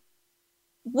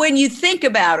 when you think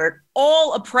about it,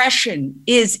 all oppression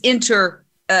is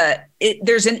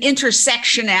there's an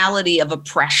intersectionality of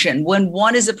oppression. When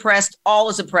one is oppressed, all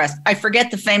is oppressed. I forget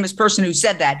the famous person who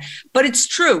said that, but it's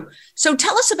true. So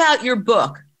tell us about your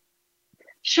book.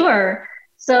 Sure.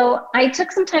 So I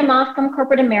took some time off from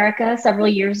corporate America several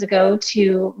years ago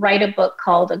to write a book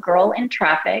called A Girl in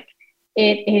Traffic.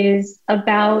 It is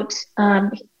about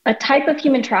a type of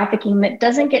human trafficking that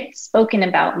doesn't get spoken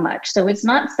about much. So it's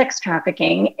not sex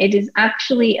trafficking. It is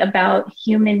actually about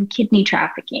human kidney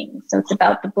trafficking. So it's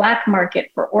about the black market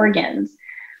for organs,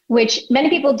 which many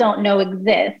people don't know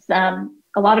exists. A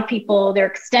lot of people, their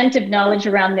extent of knowledge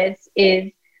around this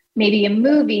is maybe a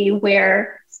movie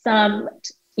where some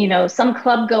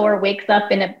club goer wakes up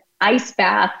in an ice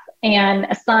bath and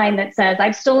a sign that says,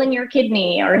 "I've stolen your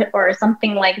kidney," or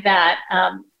something like that.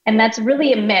 And that's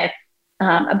really a myth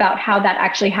about how that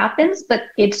actually happens. But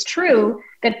it's true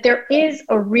that there is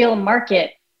a real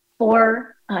market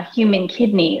for human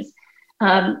kidneys.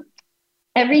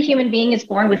 Every human being is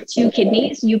born with two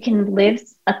kidneys. You can live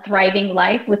a thriving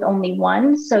life with only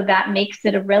one. So that makes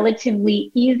it a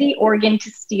relatively easy organ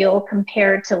to steal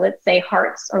compared to, let's say,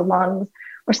 hearts or lungs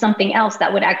or something else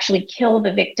that would actually kill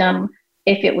the victim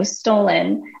if it was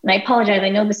stolen. And I apologize, I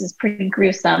know this is pretty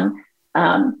gruesome.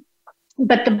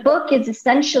 But the book is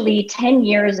essentially 10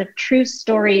 years of true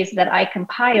stories that I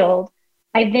compiled.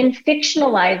 I then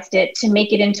fictionalized it to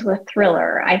make it into a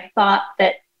thriller. I thought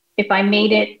that if I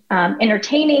made it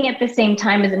entertaining at the same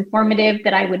time as informative,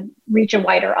 that I would reach a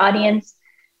wider audience.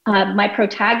 My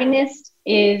protagonist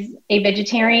is a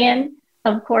vegetarian,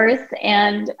 of course,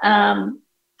 and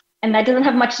that doesn't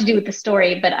have much to do with the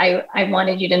story, but I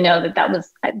wanted you to know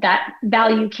that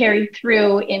value carries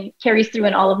through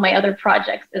in all of my other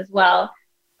projects as well.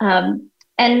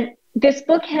 And this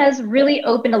book has really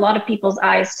opened a lot of people's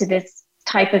eyes to this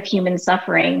type of human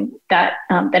suffering that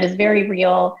is very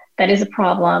real, that is a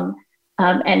problem.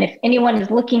 And if anyone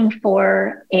is looking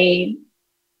for a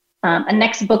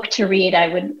next book to read, I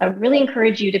would really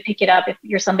encourage you to pick it up if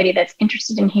you're somebody that's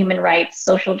interested in human rights,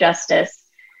 social justice.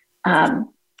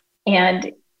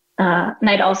 And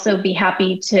I'd also be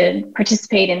happy to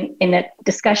participate in a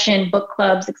discussion, book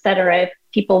clubs, et cetera, if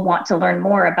people want to learn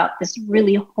more about this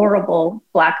really horrible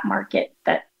black market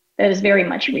that is very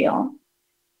much real.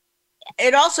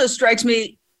 It also strikes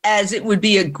me as it would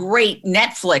be a great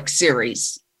Netflix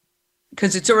series.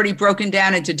 because it's already broken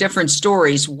down into different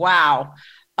stories. Wow.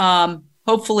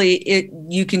 Hopefully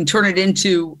you can turn it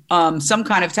into some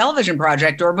kind of television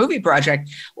project or a movie project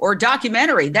or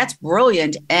documentary. That's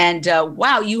brilliant. And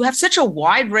wow, you have such a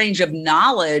wide range of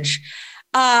knowledge.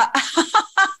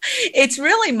 It's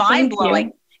really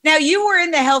mind-blowing. Now, you were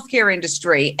in the healthcare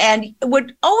industry, and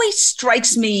what always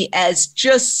strikes me as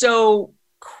just so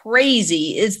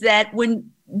crazy is that when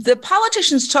the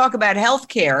politicians talk about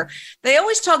healthcare, they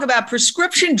always talk about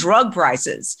prescription drug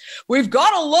prices. We've got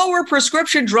to lower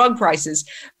prescription drug prices,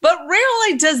 but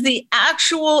rarely does the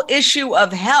actual issue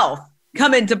of health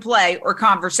come into play or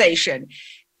conversation.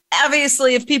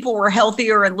 Obviously, if people were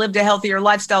healthier and lived a healthier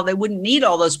lifestyle, they wouldn't need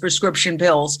all those prescription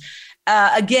pills.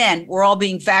 Again, we're all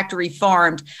being factory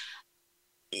farmed.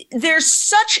 There's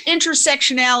such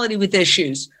intersectionality with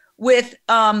issues, with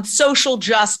social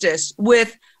justice,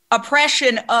 with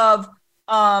oppression of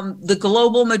the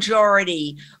global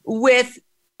majority, with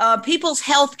people's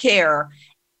health care.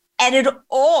 And it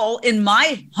all, in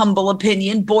my humble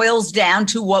opinion, boils down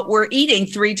to what we're eating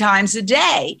 3 times a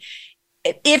day.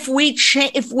 If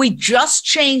we just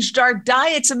changed our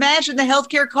diets, imagine the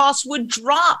healthcare costs would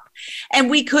drop, and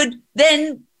we could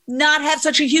then not have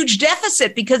such a huge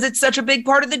deficit because it's such a big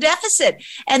part of the deficit.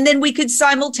 And then we could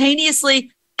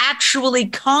simultaneously actually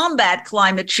combat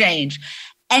climate change.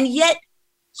 And yet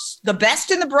the best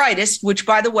and the brightest, which,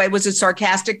 by the way, was a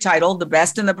sarcastic title, the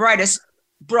best and the brightest,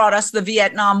 brought us the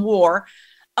Vietnam War.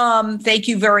 Thank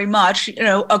you very much. You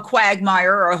know, a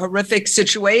quagmire, a horrific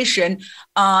situation.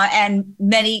 And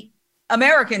many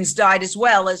Americans died as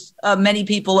well as many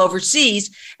people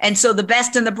overseas. And so the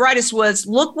best and the brightest was,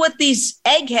 look what these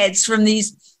eggheads from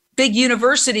these big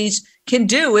universities can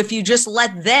do if you just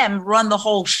let them run the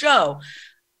whole show.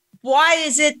 Why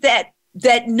is it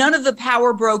that none of the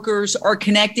power brokers are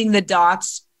connecting the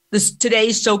dots,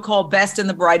 today's so-called best and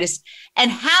the brightest?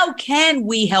 And how can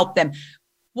we help them?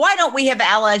 Why don't we have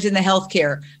allies in the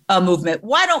healthcare movement?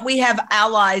 Why don't we have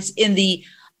allies in the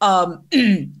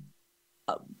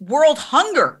world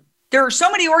hunger? There are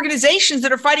so many organizations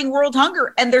that are fighting world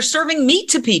hunger, and they're serving meat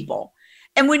to people.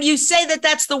 And when you say that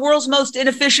that's the world's most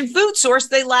inefficient food source,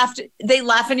 they laugh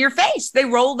in your face. They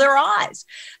roll their eyes.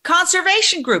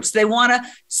 Conservation groups, they want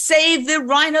to save the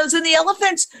rhinos and the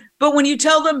elephants. But when you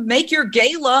tell them, make your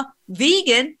gala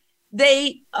vegan,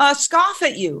 they scoff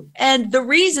at you. And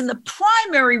the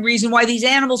primary reason why these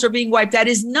animals are being wiped out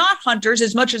is not hunters,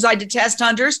 as much as I detest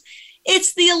hunters.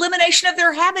 It's the elimination of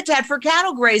their habitat for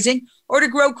cattle grazing or to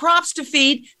grow crops to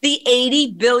feed the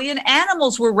 80 billion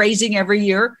animals we're raising every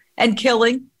year and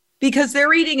killing because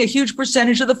they're eating a huge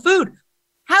percentage of the food.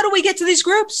 How do we get to these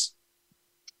groups?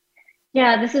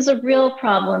 Yeah, this is a real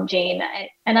problem, Jane.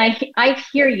 And I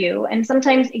hear you. And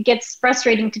sometimes it gets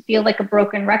frustrating to feel like a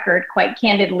broken record, quite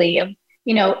candidly, of,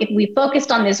 you know, if we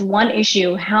focused on this one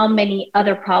issue, how many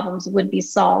other problems would be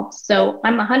solved? So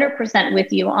I'm 100%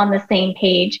 with you on the same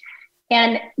page.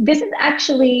 And this is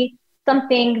actually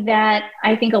something that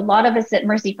I think a lot of us at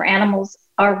Mercy for Animals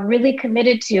are really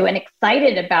committed to and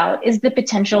excited about, is the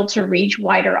potential to reach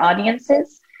wider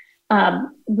audiences.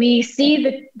 We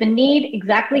see the need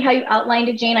exactly how you outlined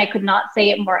it, Jane. I could not say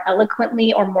it more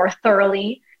eloquently or more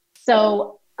thoroughly.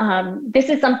 So this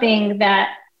is something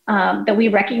that we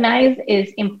recognize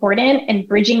is important in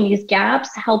bridging these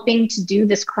gaps, helping to do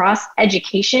this cross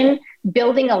education,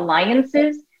 building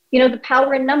alliances. You know, the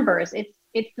power in numbers.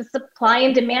 It's the supply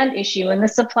and demand issue and the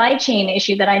supply chain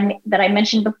issue that I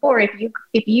mentioned before.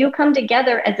 If you come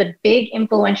together as a big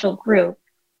influential group,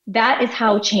 that is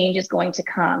how change is going to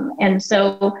come. And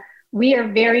so we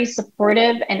are very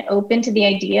supportive and open to the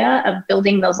idea of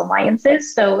building those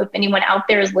alliances. So if anyone out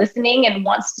there is listening and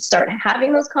wants to start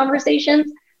having those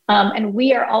conversations, and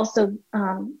we are also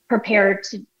prepared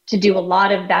to do a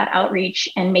lot of that outreach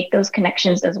and make those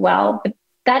connections as well. But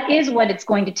that is what it's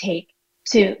going to take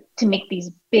to make these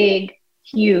big,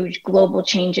 huge global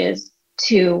changes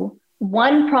to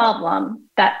one problem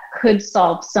that could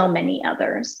solve so many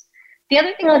others. The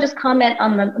other thing I'll just comment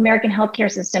on the American healthcare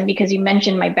system, because you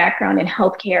mentioned my background in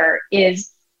healthcare,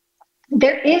 is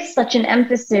there is such an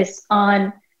emphasis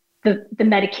on the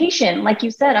medication. Like you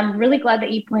said, I'm really glad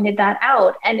that you pointed that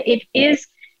out. And it is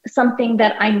something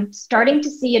that I'm starting to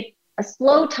see a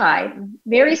slow tide,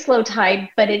 very slow tide,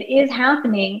 but it is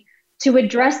happening to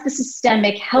address the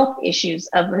systemic health issues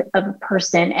of a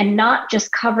person and not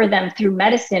just cover them through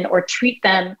medicine or treat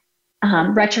them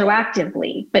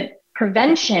retroactively. But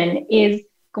prevention is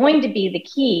going to be the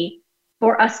key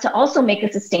for us to also make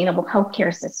a sustainable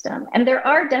healthcare system. And there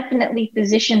are definitely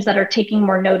physicians that are taking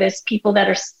more notice, people that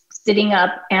are sitting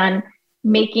up and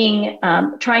making,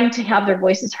 trying to have their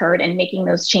voices heard and making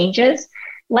those changes.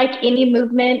 like any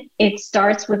movement, it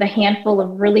starts with a handful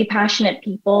of really passionate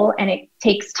people, and it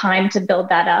takes time to build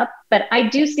that up. But I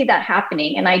do see that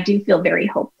happening, and I do feel very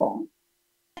hopeful.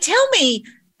 Tell me,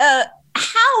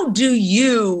 how do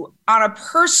you, on a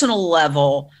personal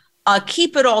level,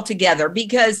 keep it all together?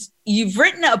 Because you've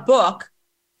written a book,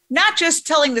 not just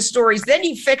telling the stories, then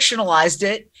you fictionalized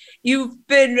it. You've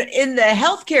been in the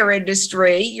healthcare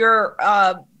industry. You're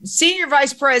senior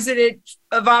vice president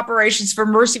of operations for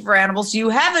Mercy for Animals. You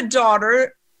have a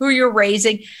daughter who you're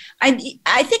raising. I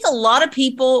think a lot of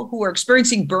people who are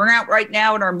experiencing burnout right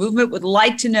now in our movement would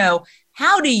like to know,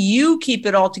 how do you keep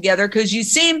it all together? Because you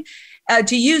seem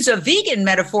to use a vegan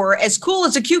metaphor, as cool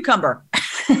as a cucumber.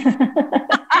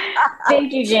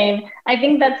 Thank you, Jane. I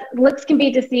think that looks can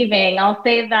be deceiving. I'll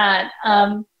say that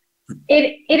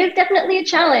it is definitely a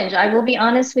challenge. I will be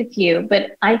honest with you,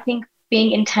 but I think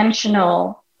being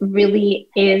intentional really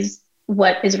is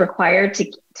what is required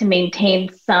to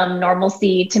maintain some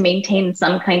normalcy, to maintain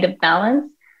some kind of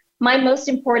balance. My most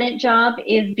important job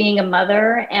is being a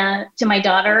mother and to my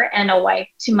daughter and a wife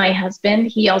to my husband.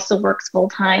 He also works full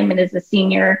time and is a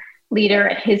senior leader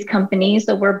at his company.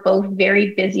 So we're both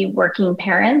very busy working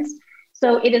parents.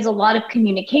 So it is a lot of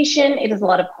communication. It is a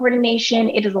lot of coordination.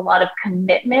 It is a lot of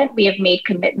commitment. We have made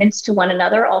commitments to one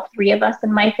another, all three of us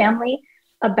in my family,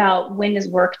 about when is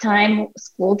work time,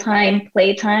 school time,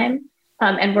 play time.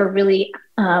 And we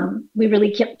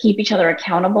really keep each other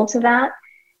accountable to that.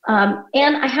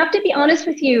 And I have to be honest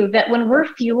with you that when we're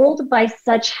fueled by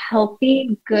such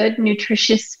healthy, good,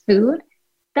 nutritious food,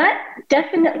 that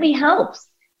definitely helps.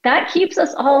 That keeps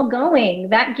us all going.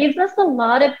 That gives us a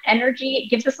lot of energy. It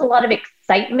gives us a lot of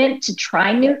excitement to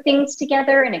try new things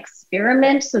together and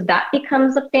experiment. So that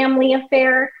becomes a family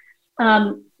affair.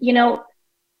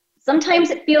 Sometimes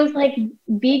it feels like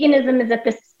veganism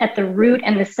is at the root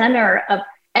and the center of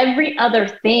every other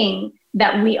thing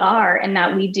that we are and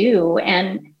that we do.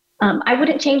 And I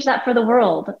wouldn't change that for the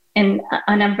world. And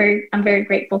I'm very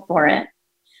grateful for it.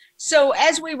 So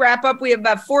as we wrap up, we have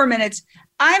about 4 minutes.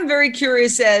 I'm very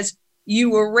curious, as you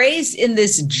were raised in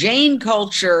this Jane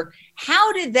culture,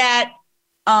 how did that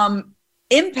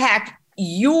impact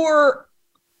your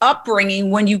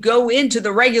upbringing when you go into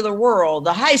the regular world,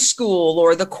 the high school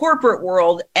or the corporate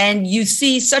world, and you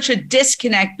see such a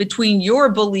disconnect between your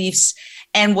beliefs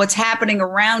and what's happening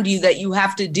around you that you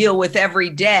have to deal with every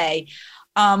day?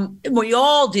 We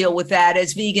all deal with that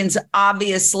as vegans,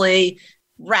 obviously.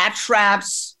 Rat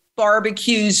traps,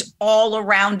 barbecues all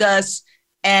around us,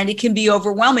 and it can be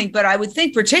overwhelming. But I would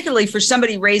think, particularly for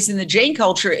somebody raised in the Jane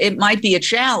culture, it might be a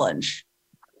challenge.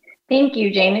 Thank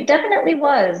you, Jane. It definitely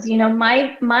was.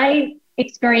 My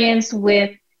experience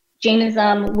with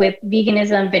Jainism, with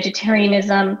veganism,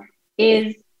 vegetarianism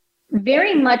is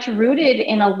very much rooted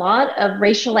in a lot of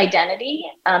racial identity,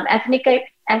 ethnic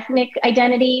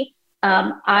identity.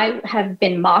 I have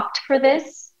been mocked for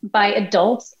this by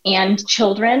adults and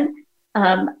children.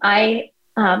 I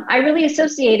really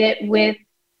associate it with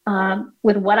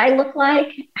what I look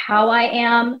like, how I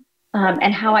am,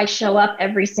 and how I show up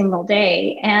every single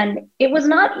day. And it was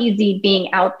not easy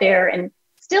being out there. And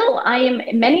still, I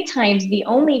am many times the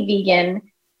only vegan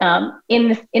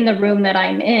in the room that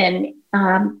I'm in.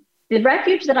 The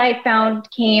refuge that I found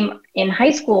came in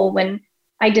high school when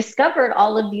I discovered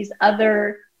all of these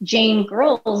other Jane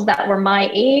girls that were my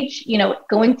age,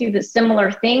 going through the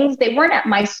similar things. They weren't at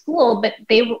my school, but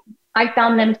I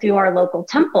found them through our local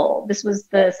temple. This was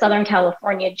the Southern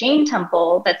California Jane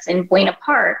Temple that's in Buena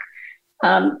Park.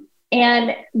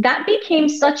 And that became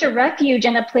such a refuge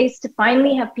and a place to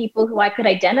finally have people who I could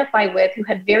identify with, who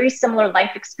had very similar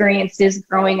life experiences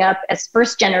growing up as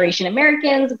first-generation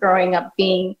Americans, growing up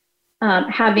being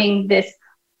having this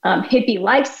hippie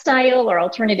lifestyle or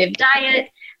alternative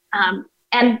diet.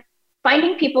 And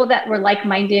finding people that were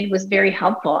like-minded was very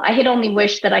helpful. I had only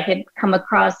wished that I had come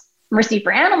across Mercy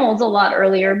for Animals a lot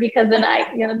earlier, because then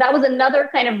that was another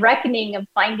kind of reckoning of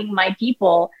finding my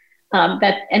people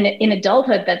that in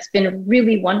adulthood that's been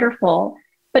really wonderful.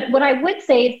 But what I would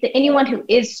say is to anyone who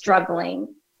is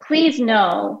struggling, please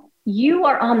know you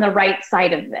are on the right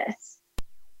side of this.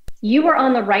 You are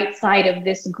on the right side of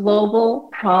this global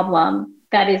problem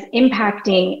that is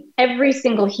impacting every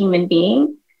single human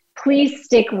being. Please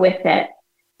stick with it,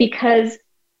 because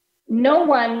no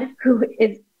one who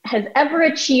has ever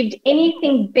achieved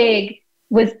anything big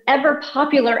was ever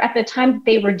popular at the time that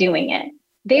they were doing it.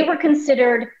 They were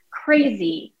considered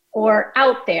crazy or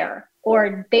out there,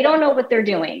 or they don't know what they're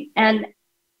doing. And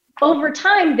over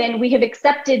time, then we have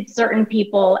accepted certain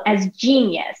people as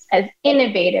genius, as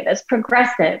innovative, as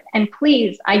progressive. And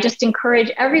please, I just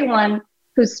encourage everyone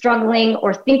who's struggling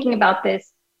or thinking about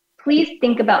this, please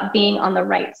think about being on the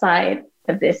right side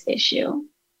of this issue.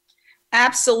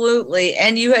 Absolutely.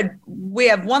 And we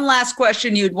have one last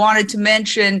question you'd wanted to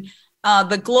mention,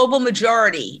 the global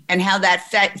majority and how that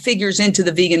figures into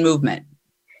the vegan movement.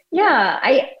 Yeah,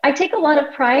 I take a lot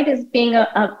of pride as being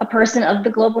a person of the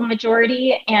global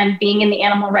majority and being in the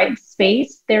animal rights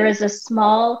space. There is a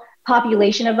small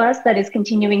population of us that is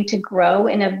continuing to grow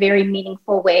in a very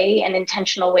meaningful way and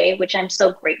intentional way, which I'm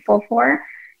so grateful for.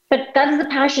 But that is a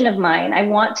passion of mine. I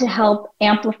want to help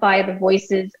amplify the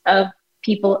voices of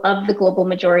people of the global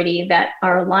majority that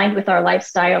are aligned with our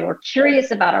lifestyle or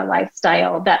curious about our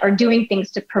lifestyle, that are doing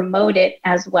things to promote it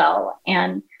as well.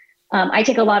 And I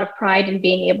take a lot of pride in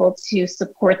being able to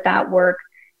support that work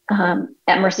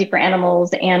at Mercy for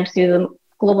Animals and through the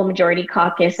Global Majority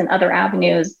Caucus and other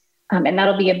avenues. And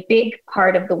that'll be a big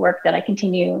part of the work that I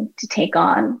continue to take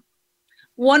on.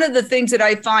 One of the things that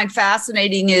I find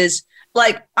fascinating is,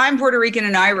 like, I'm Puerto Rican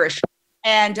and Irish,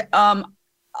 and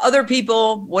other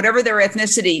people, whatever their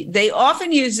ethnicity, they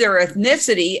often use their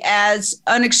ethnicity as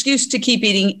an excuse to keep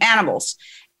eating animals.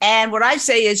 And what I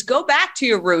say is go back to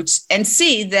your roots and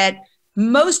see that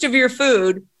most of your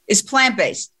food is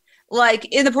plant-based. Like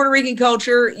in the Puerto Rican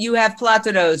culture, you have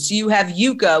plátanos, you have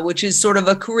yuca, which is sort of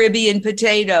a Caribbean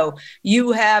potato.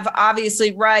 You have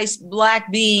obviously rice,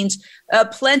 black beans,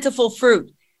 plentiful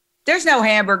fruit. There's no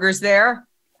hamburgers there,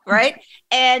 right?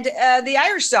 And the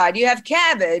Irish side, you have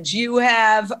cabbage, you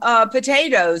have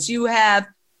potatoes, you have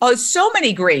so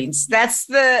many greens.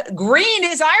 Green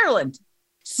is Ireland.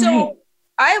 So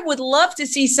I would love to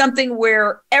see something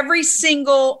where every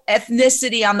single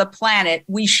ethnicity on the planet,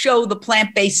 we show the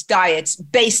plant-based diets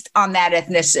based on that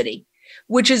ethnicity,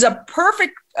 which is a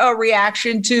perfect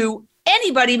reaction to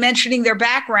anybody mentioning their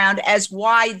background as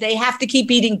why they have to keep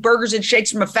eating burgers and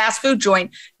shakes from a fast food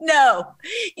joint. No,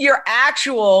 your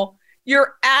actual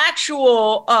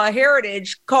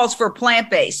heritage calls for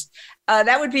plant-based.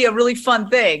 That would be a really fun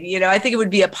thing. You know, I think it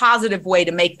would be a positive way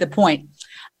to make the point.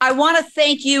 I want to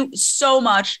thank you so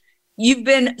much. You've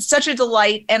been such a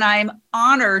delight, and I'm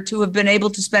honored to have been able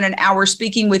to spend an hour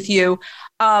speaking with you.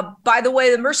 By the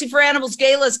way, the Mercy for Animals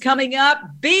Gala is coming up.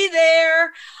 Be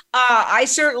there. I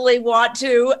certainly want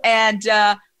to and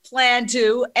plan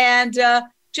to. And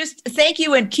just thank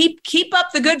you, and keep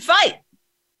up the good fight.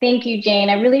 Thank you,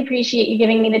 Jane. I really appreciate you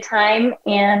giving me the time,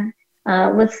 and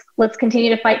let's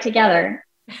continue to fight together.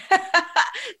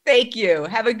 Thank you.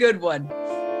 Have a good one.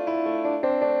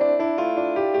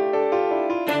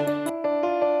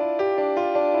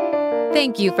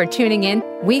 Thank you for tuning in.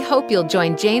 We hope you'll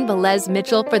join Jane Velez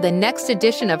Mitchell for the next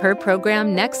edition of her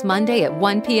program next Monday at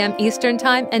 1 p.m. Eastern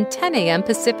Time and 10 a.m.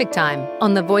 Pacific Time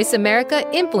on the Voice America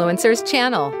Influencers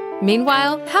channel.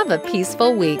 Meanwhile, have a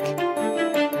peaceful week.